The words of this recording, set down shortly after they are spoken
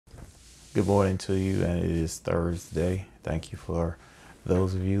Good morning to you, and it is Thursday. Thank you for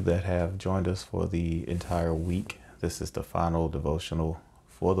those of you that have joined us for the entire week. This is the final devotional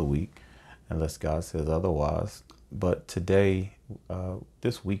for the week, unless God says otherwise. But today,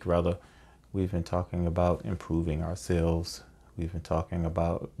 this week rather, we've been talking about improving ourselves. We've been talking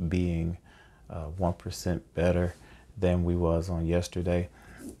about being 1% better than we was on yesterday.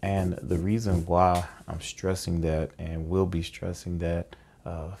 And the reason why I'm stressing that and will be stressing that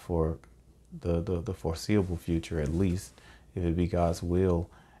for the foreseeable future, at least, if it be God's will,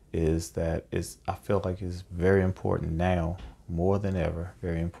 is that I feel like it's very important now, more than ever,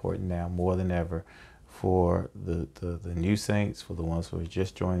 very important now, more than ever, for the new saints, for the ones who are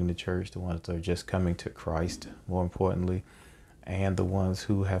just joining the church, the ones that are just coming to Christ, more importantly, and the ones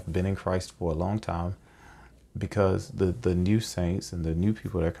who have been in Christ for a long time, because the new saints and the new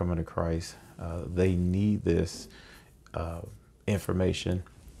people that are coming to Christ, they need this information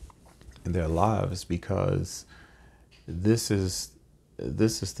in their lives, because this is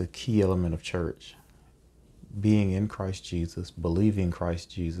the key element of church: being in Christ Jesus, believing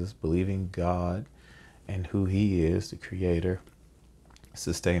Christ Jesus, believing God and who He is, the Creator,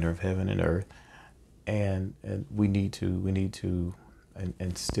 Sustainer of heaven and earth, and we need to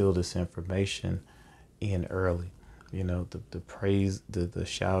instill this information in early. The praise, the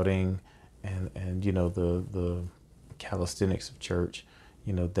shouting, and the calisthenics of church.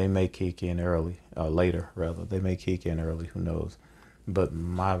 They may kick in early, later rather. They may kick in early. Who knows? But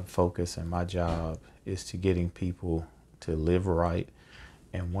my focus and my job is to getting people to live right,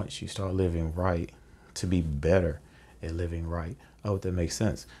 and once you start living right, to be better at living right. I hope that makes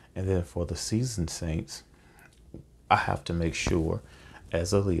sense. And then for the seasoned saints, I have to make sure,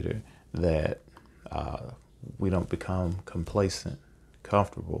 as a leader, that we don't become complacent,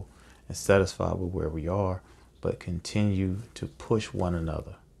 comfortable, and satisfied with where we are, but continue to push one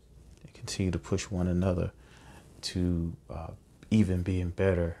another, to even being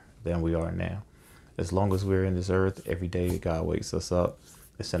better than we are now. As long as we're in this earth, every day that God wakes us up,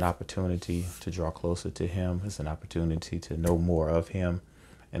 it's an opportunity to draw closer to Him. It's an opportunity to know more of Him,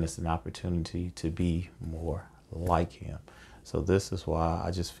 and it's an opportunity to be more like Him. So this is why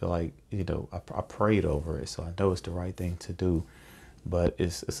I just feel like, I prayed over it, so I know it's the right thing to do. But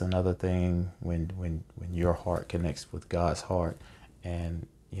it's another thing when your heart connects with God's heart, and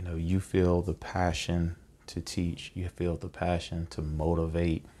you feel the passion to teach, you feel the passion to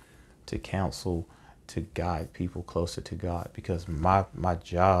motivate, to counsel, to guide people closer to God. Because my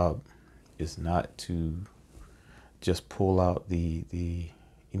job is not to just pull out the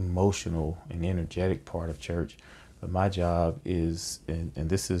emotional and energetic part of church, but my job is, and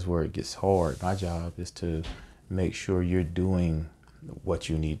this is where it gets hard, my job is to make sure you're doing what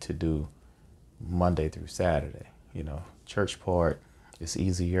you need to do Monday through Saturday. Church part is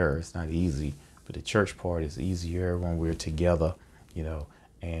easier. It's not easy, but the church part is easier when we're together,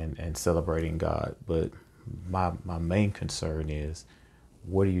 and celebrating God. But my main concern is,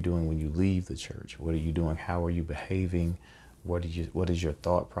 what are you doing when you leave the church? What are you doing? How are you behaving? What is your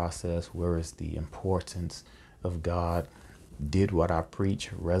thought process? Where is the importance of God? Did what I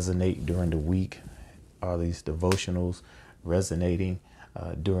preach resonate during the week? Are these devotionals resonating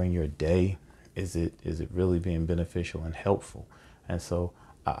during your day? Is it really being beneficial and helpful? And so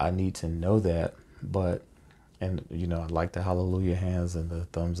I need to know that. But I like the hallelujah hands and the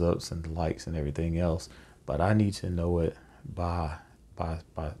thumbs ups and the likes and everything else, but I need to know it by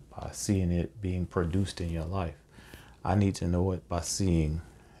seeing it being produced in your life. I need to know it by seeing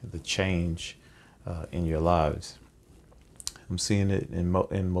the change in your lives. I'm seeing it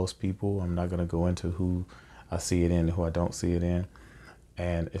in most people. I'm not going to go into who I see it in and who I don't see it in.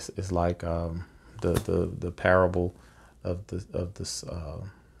 And it's like the parable of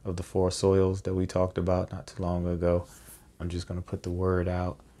the four soils that we talked about not too long ago. I'm just going to put the word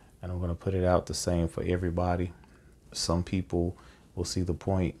out, and I'm going to put it out the same for everybody. Some people will see the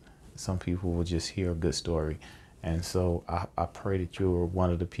point. Some people will just hear a good story. And so I pray that you're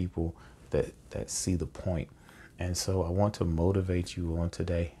one of the people that see the point. And so I want to motivate you on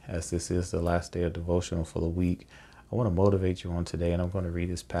today, as this is the last day of devotional for the week. I want to motivate you on today, and I'm going to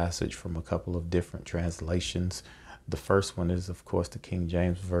read this passage from a couple of different translations. The first one is, of course, the King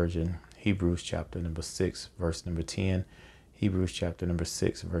James Version, Hebrews chapter number 6, verse number 10. Hebrews chapter number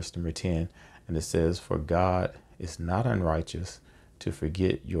 6, verse number 10. And it says, "For God is not unrighteous to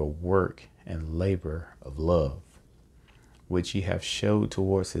forget your work and labor of love, which ye have showed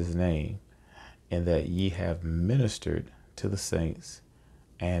towards His name, and that ye have ministered to the saints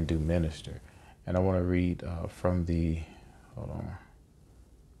and do minister." And I want to read from the, hold on.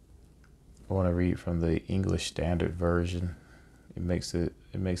 I want to read from the English Standard Version. It makes it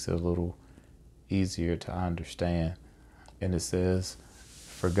a little easier to understand. And it says,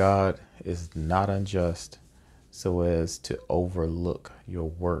 "For God is not unjust so as to overlook your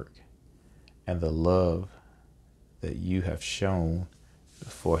work and the love that you have shown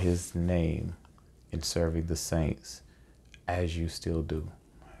for his name in serving the saints, as you still do."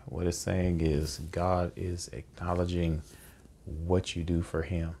 What it's saying is God is acknowledging what you do for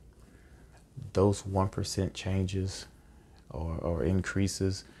him. Those 1% changes or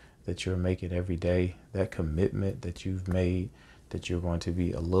increases that you're making every day, that commitment that you've made that you're going to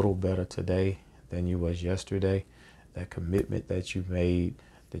be a little better today than you was yesterday, that commitment that you made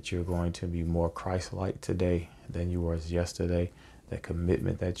that you're going to be more Christ-like today than you was yesterday, that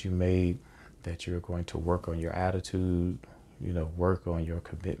commitment that you made that you're going to work on your attitude, work on your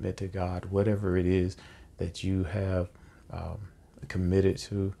commitment to God, whatever it is that you have committed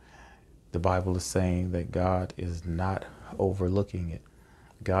to. The Bible is saying that God is not overlooking it.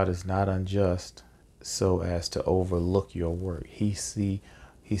 God is not unjust so as to overlook your work. He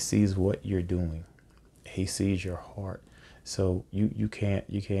sees what you're doing. He sees your heart. So you can't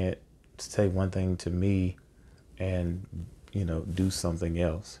say one thing to me and do something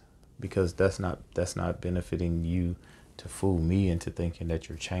else, because that's not benefiting you to fool me into thinking that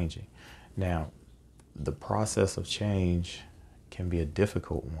you're changing. Now, the process of change can be a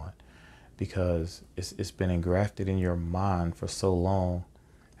difficult one because it's been engrafted in your mind for so long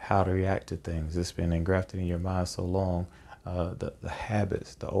how to react to things. It's been engrafted in your mind so long, the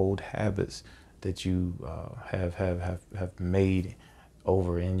habits, the old habits that you have made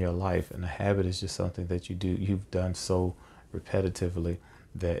over in your life. And the habit is just something that you've done so repetitively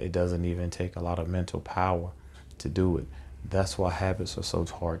that it doesn't even take a lot of mental power to do it. That's why habits are so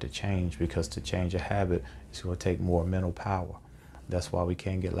hard to change, because to change a habit is going to take more mental power. That's why we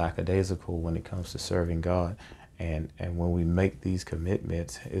can't get lackadaisical when it comes to serving God. And when we make these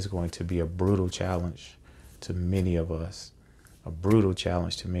commitments, it's going to be a brutal challenge to many of us,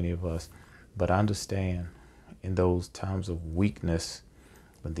 But understand, in those times of weakness,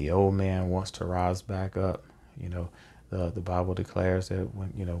 when the old man wants to rise back up, the Bible declares that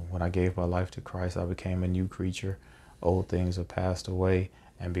when I gave my life to Christ, I became a new creature. Old things are passed away,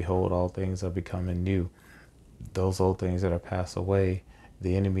 and behold, all things are becoming new. Those old things that are passed away,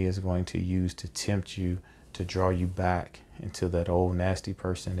 the enemy is going to use to tempt you, to draw you back into that old nasty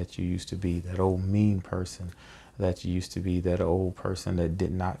person that you used to be, that old mean person that you used to be, that old person that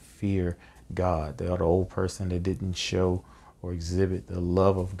did not fear God, that old person that didn't show or exhibit the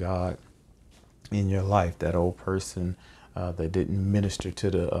love of God in your life, that old person that didn't minister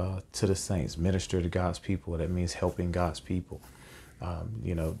to the saints, minister to God's people. That means helping God's people.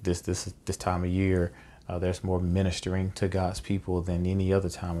 This time of year, there's more ministering to God's people than any other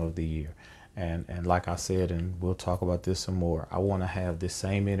time of the year. And like I said, and we'll talk about this some more, I want to have this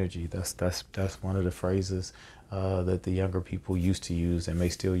same energy. That's one of the phrases that the younger people used to use, and may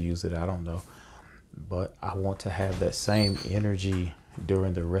still use it, I don't know. But I want to have that same energy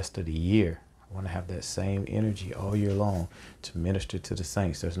during the rest of the year. I want to have that same energy all year long to minister to the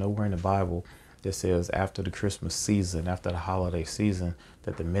saints. There's nowhere in the Bible that says after the Christmas season, after the holiday season,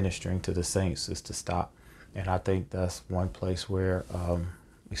 that the ministering to the saints is to stop. And I think that's one place where,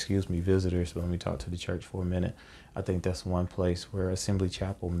 visitors, but let me talk to the church for a minute. I think that's one place where Assembly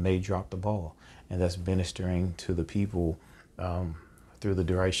Chapel may drop the ball, and that's ministering to the people through the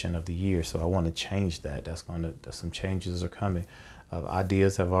duration of the year. So I want to change that. Some changes are coming.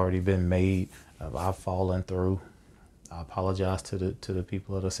 Ideas have already been made. I've fallen through. I apologize to the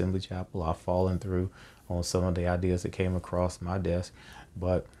people at Assembly Chapel. I've fallen through on some of the ideas that came across my desk.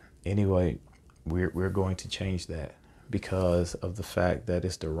 But anyway, we're going to change that because of the fact that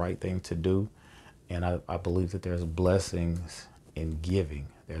it's the right thing to do. And I believe that there's blessings in giving.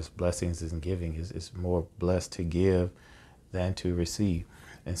 There's blessings in giving. It's more blessed to give than to receive.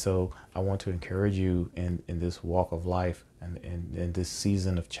 And so I want to encourage you in this walk of life and in this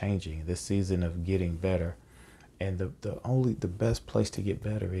season of changing, this season of getting better. And the best place to get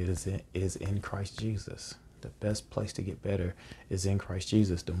better is in Christ Jesus. The best place to get better is in Christ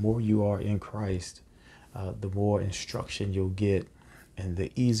Jesus. The more you are in Christ, the more instruction you'll get, and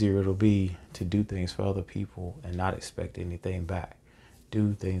the easier it'll be to do things for other people and not expect anything back.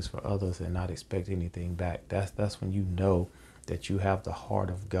 Do things for others and not expect anything back. That's when you know that you have the heart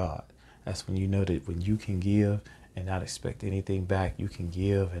of God. That's when you know that when you can give and not expect anything back, you can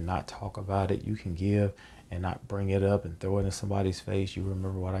give and not talk about it. You can give and not bring it up and throw it in somebody's face. You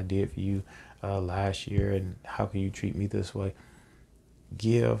remember what I did for you last year, and how can you treat me this way?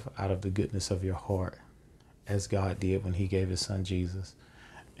 Give out of the goodness of your heart, as God did when he gave his son Jesus.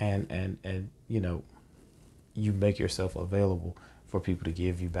 And you make yourself available for people to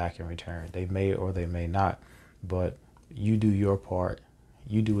give you back in return. They may or they may not, but you do your part.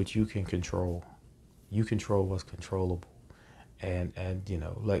 You do what you can control. You control what's controllable, and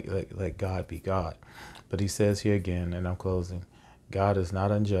let God be God. But he says here again, and I'm closing, God is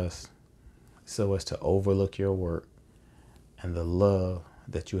not unjust so as to overlook your work and the love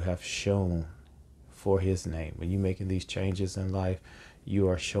that you have shown for his name. When you're making these changes in life, you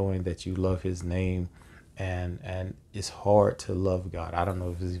are showing that you love his name, and it's hard to love God. I don't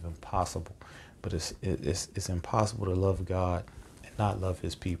know if it's even possible, but it's impossible to love God and not love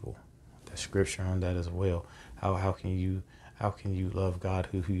his people. There's scripture on that as well. How can you love God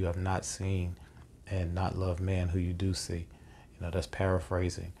who you have not seen and not love man who you do see? That's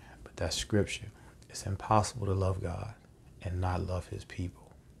paraphrasing, but that's scripture. It's impossible to love God and not love his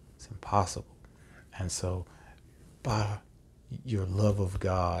people. It's impossible. And so by your love of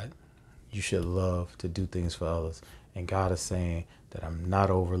God, you should love to do things for others. And God is saying that I'm not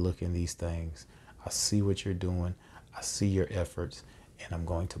overlooking these things. I see what you're doing. I see your efforts, and I'm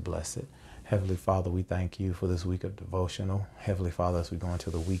going to bless it. Heavenly Father, we thank you for this week of devotional. Heavenly Father, as we go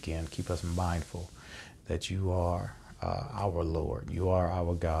into the weekend, keep us mindful that you are our Lord. You are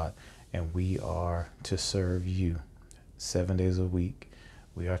our God, and we are to serve you 7 days a week.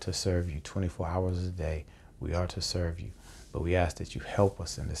 We are to serve you 24 hours a day. We are to serve you. But we ask that you help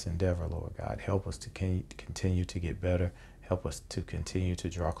us in this endeavor, Lord God. Help us to continue to get better. Help us to continue to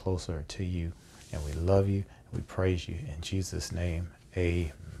draw closer to you. And we love you. And we praise you. In Jesus' name,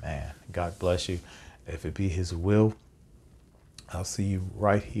 amen. God bless you. If it be his will, I'll see you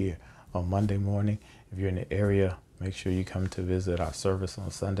right here on Monday morning. If you're in the area, make sure you come to visit our service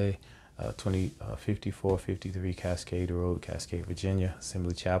on Sunday, 5453 Cascade Road, Cascade, Virginia,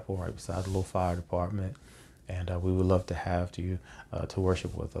 Assembly Chapel, right beside the little fire department. And we would love to have you to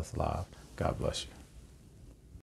worship with us live. God bless you.